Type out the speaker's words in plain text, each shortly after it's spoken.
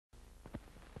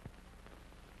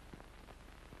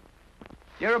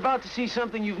You're about to see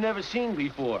something you've never seen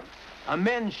before. A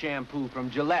men's shampoo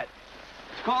from Gillette.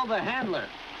 It's called the Handler.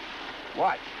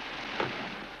 Watch.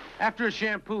 After a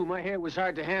shampoo, my hair was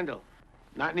hard to handle.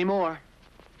 Not anymore.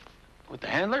 With the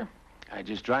Handler, I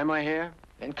just dry my hair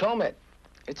and comb it.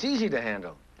 It's easy to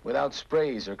handle, without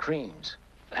sprays or creams.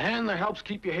 The Handler helps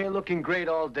keep your hair looking great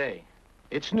all day.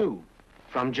 It's new,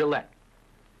 from Gillette.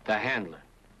 The Handler,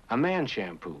 a man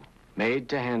shampoo made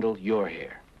to handle your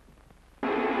hair.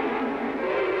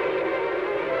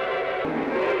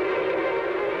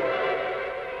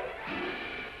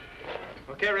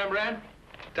 Okay, Rembrandt,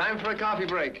 time for a coffee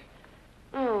break.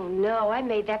 Oh, no, I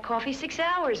made that coffee 6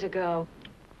 hours ago.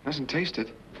 Doesn't taste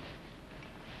it.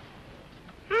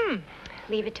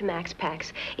 Leave it to Max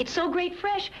Packs. It's so great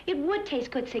fresh, it would taste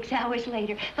good 6 hours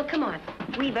later. But come on,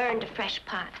 we've earned a fresh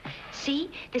pot. See,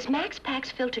 this Max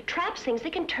Packs filter traps things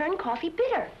that can turn coffee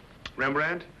bitter.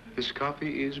 Rembrandt, this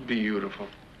coffee is beautiful.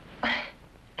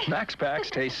 Max Packs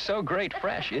tastes so great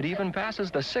fresh, it even passes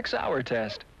the 6-hour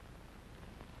test.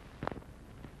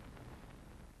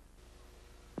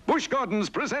 Busch Gardens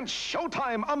presents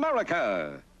Showtime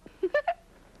America.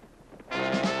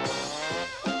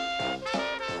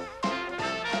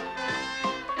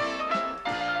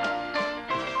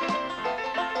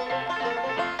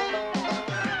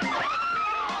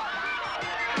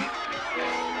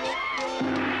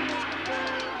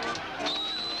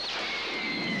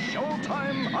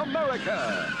 Showtime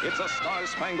America. It's a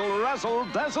star-spangled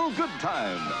razzle-dazzle good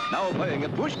time. Now playing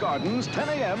at Busch Gardens, 10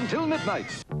 a.m. till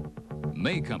midnight.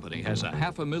 May Company has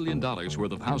 $500,000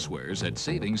 worth of housewares at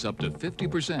savings up to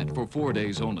 50% for 4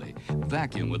 days only.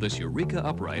 Vacuum with this Eureka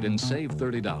Upright and save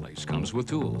 $30. Comes with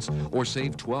tools. Or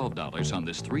save $12 on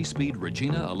this 3-speed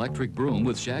Regina electric broom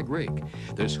with shag rake.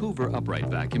 This Hoover Upright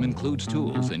Vacuum includes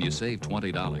tools and you save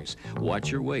 $20. Watch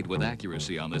your weight with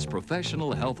accuracy on this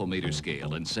professional healthometer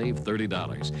scale and save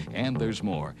 $30. And there's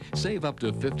more. Save up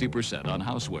to 50% on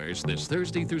housewares this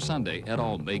Thursday through Sunday at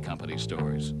all May Company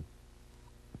stores.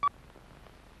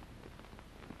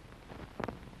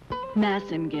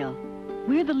 Massengill.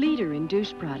 We're the leader in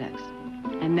douche products.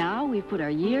 And now we've put our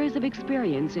years of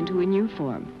experience into a new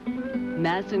form.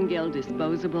 Massengill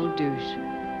Disposable Douche.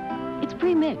 It's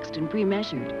pre-mixed and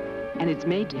pre-measured, and it's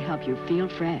made to help you feel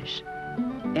fresh.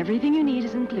 Everything you need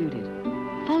is included.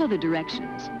 Follow the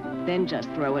directions, then just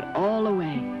throw it all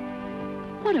away.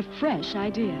 What a fresh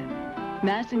idea.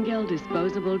 Massengill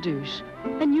Disposable Douche.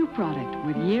 A new product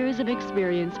with years of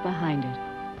experience behind it.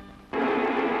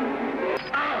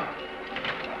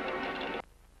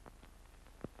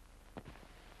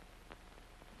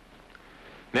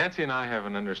 Nancy and I have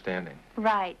an understanding.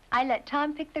 Right. I let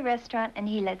Tom pick the restaurant, and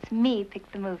he lets me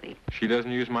pick the movie. She doesn't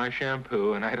use my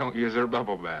shampoo, and I don't use her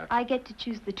bubble bath. I get to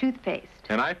choose the toothpaste.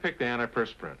 And I picked the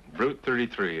antiperspirant, Brute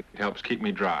 33. It helps keep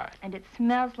me dry. And it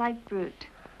smells like Brute.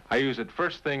 I use it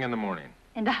first thing in the morning.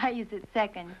 And I use it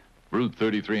second. Brute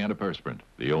 33 antiperspirant,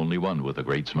 the only one with a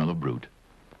great smell of Brute.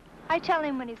 I tell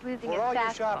him when he's losing his For all you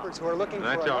fastball. shoppers who are looking And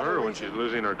for I tell another her when reason, she's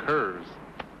losing her curves.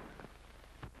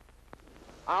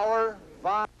 our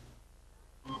Von...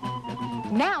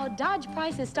 Now, Dodge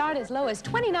prices start as low as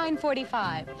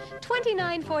 $29.45.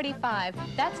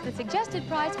 $29.45. That's the suggested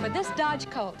price for this Dodge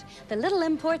Colt, the little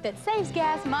import that saves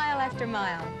gas mile after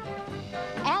mile.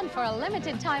 And for a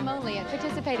limited time only at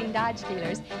participating Dodge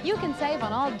dealers, you can save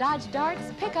on all Dodge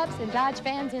Darts, pickups, and Dodge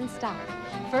vans in stock.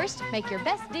 First, make your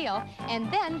best deal,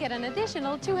 and then get an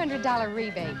additional $200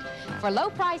 rebate. For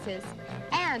low prices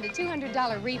and a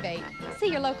 $200 rebate, see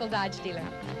your local Dodge dealer.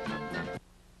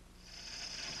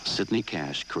 Sidney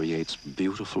Cash creates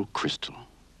beautiful crystal.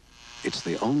 It's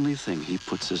the only thing he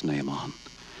puts his name on.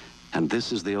 And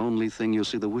this is the only thing you'll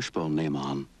see the Wishbone name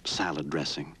on, salad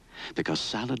dressing. Because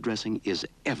salad dressing is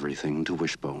everything to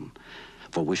Wishbone.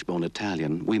 For Wishbone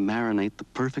Italian, we marinate the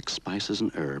perfect spices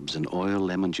and herbs in oil,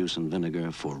 lemon juice, and vinegar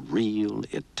for real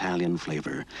Italian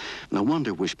flavor. No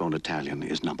wonder Wishbone Italian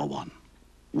is #1.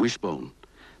 Wishbone,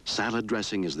 salad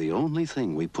dressing is the only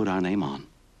thing we put our name on.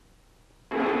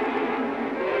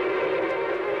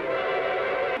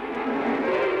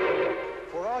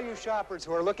 For all you shoppers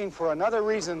who are looking for another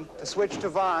reason to switch to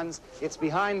Vons, it's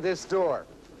behind this door.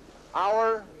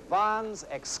 Our Vons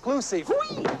exclusive.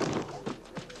 Whee!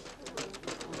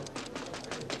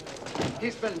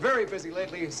 He's been very busy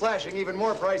lately, slashing even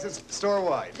more prices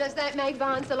store-wide. Does that make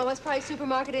Vons the lowest price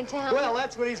supermarket in town? Well,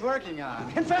 that's what he's working on.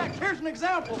 In fact, here's an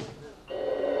example.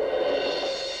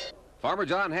 Farmer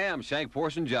John ham shank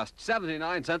portion just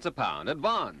 79 cents a pound at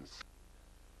Vons.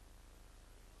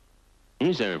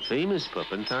 Here's our famous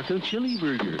Pup and Taco chili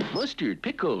burger. Mustard,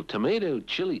 pickle, tomato,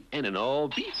 chili, and an all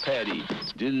beef patty.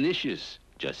 Delicious.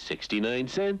 Just 69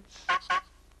 cents.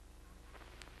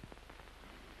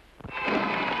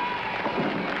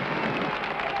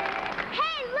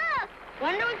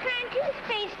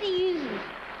 toothpaste he uses?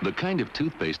 The kind of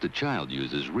toothpaste a child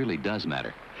uses really does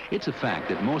matter. It's a fact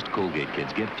that most Colgate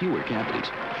kids get fewer cavities.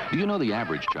 Do you know the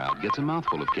average child gets a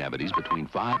mouthful of cavities between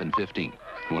 5 and 15?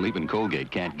 Well, even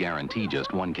Colgate can't guarantee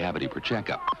just 1 cavity per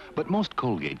checkup. But most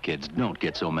Colgate kids don't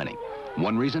get so many.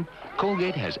 One reason?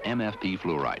 Colgate has MFP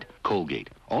fluoride. Colgate.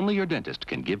 Only your dentist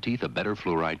can give teeth a better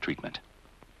fluoride treatment.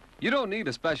 You don't need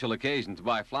a special occasion to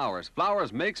buy flowers.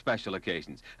 Flowers make special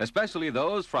occasions, especially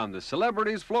those from the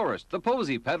celebrity's florist, the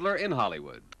Posy Peddler in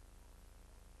Hollywood.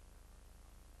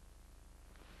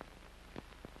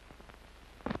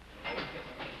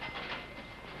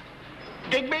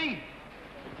 Digby!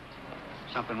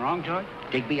 Something wrong, George?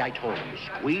 Digby, I told you,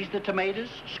 squeeze the tomatoes,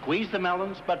 squeeze the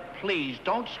melons, but please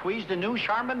don't squeeze the new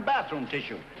Charmin bathroom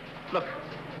tissue. Look.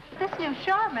 This new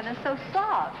Charmin is so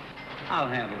soft. I'll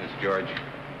handle this, George.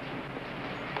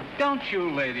 Don't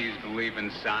you ladies believe in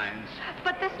signs?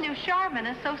 But this new Charmin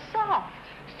is so soft.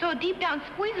 So deep down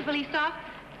squeezably soft,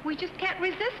 we just can't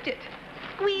resist it.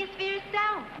 Squeeze for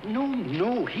yourself.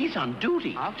 No, he's on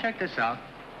duty. I'll check this out.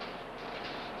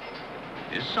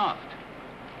 It's soft.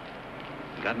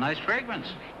 Got nice fragrance.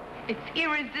 It's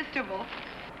irresistible.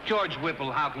 George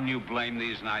Whipple, how can you blame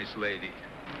these nice ladies?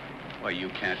 Why, you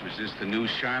can't resist the new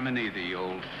Charmin either, you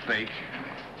old fake.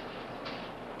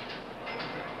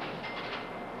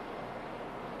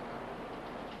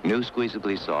 New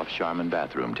squeezably soft Charmin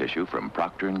bathroom tissue from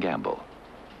Procter & Gamble.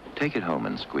 Take it home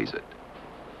and squeeze it.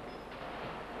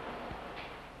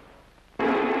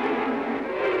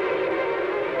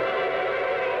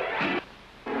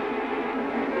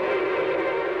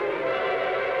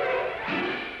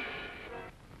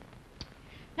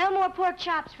 No more pork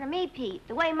chops for me, Pete.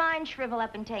 The way mine shrivel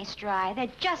up and taste dry, they're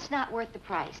just not worth the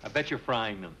price. I bet you're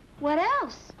frying them. What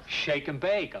else? Shake and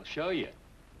bake, I'll show you.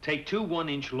 Take 2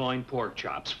 one-inch loin pork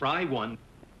chops, fry one,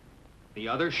 the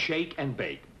other shake and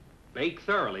bake. Bake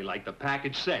thoroughly like the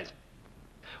package says.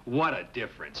 What a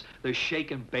difference. The shake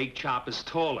and bake chop is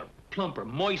taller, plumper,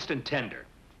 moist and tender.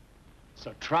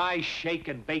 So try shake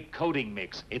and bake coating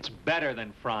mix. It's better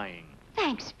than frying.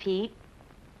 Thanks, Pete.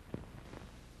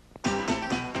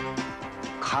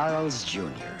 Carl's Jr.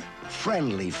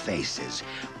 Friendly faces,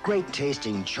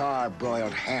 great-tasting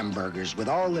char-broiled hamburgers with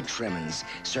all the trimmings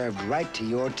served right to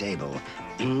your table.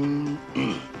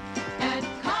 At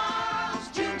Carl's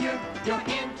Jr., you're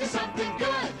into something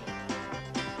good.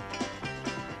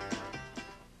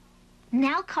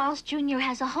 Now Carl's Jr.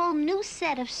 has a whole new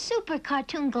set of super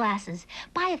cartoon glasses.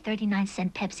 Buy a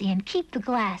 39-cent Pepsi and keep the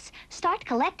glass. Start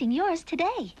collecting yours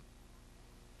today.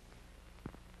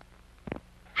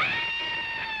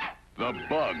 The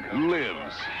bug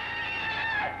lives.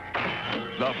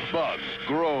 The bug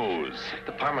grows.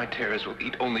 The Parmiteras will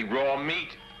eat only raw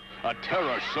meat. A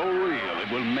terror so real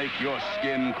it will make your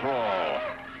skin crawl,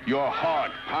 your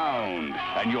heart pound,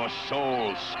 and your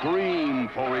soul scream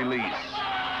for release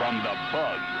from the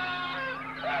bug.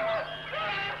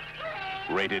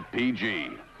 Rated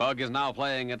PG. Bug is now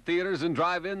playing at theaters and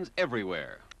drive-ins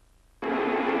everywhere.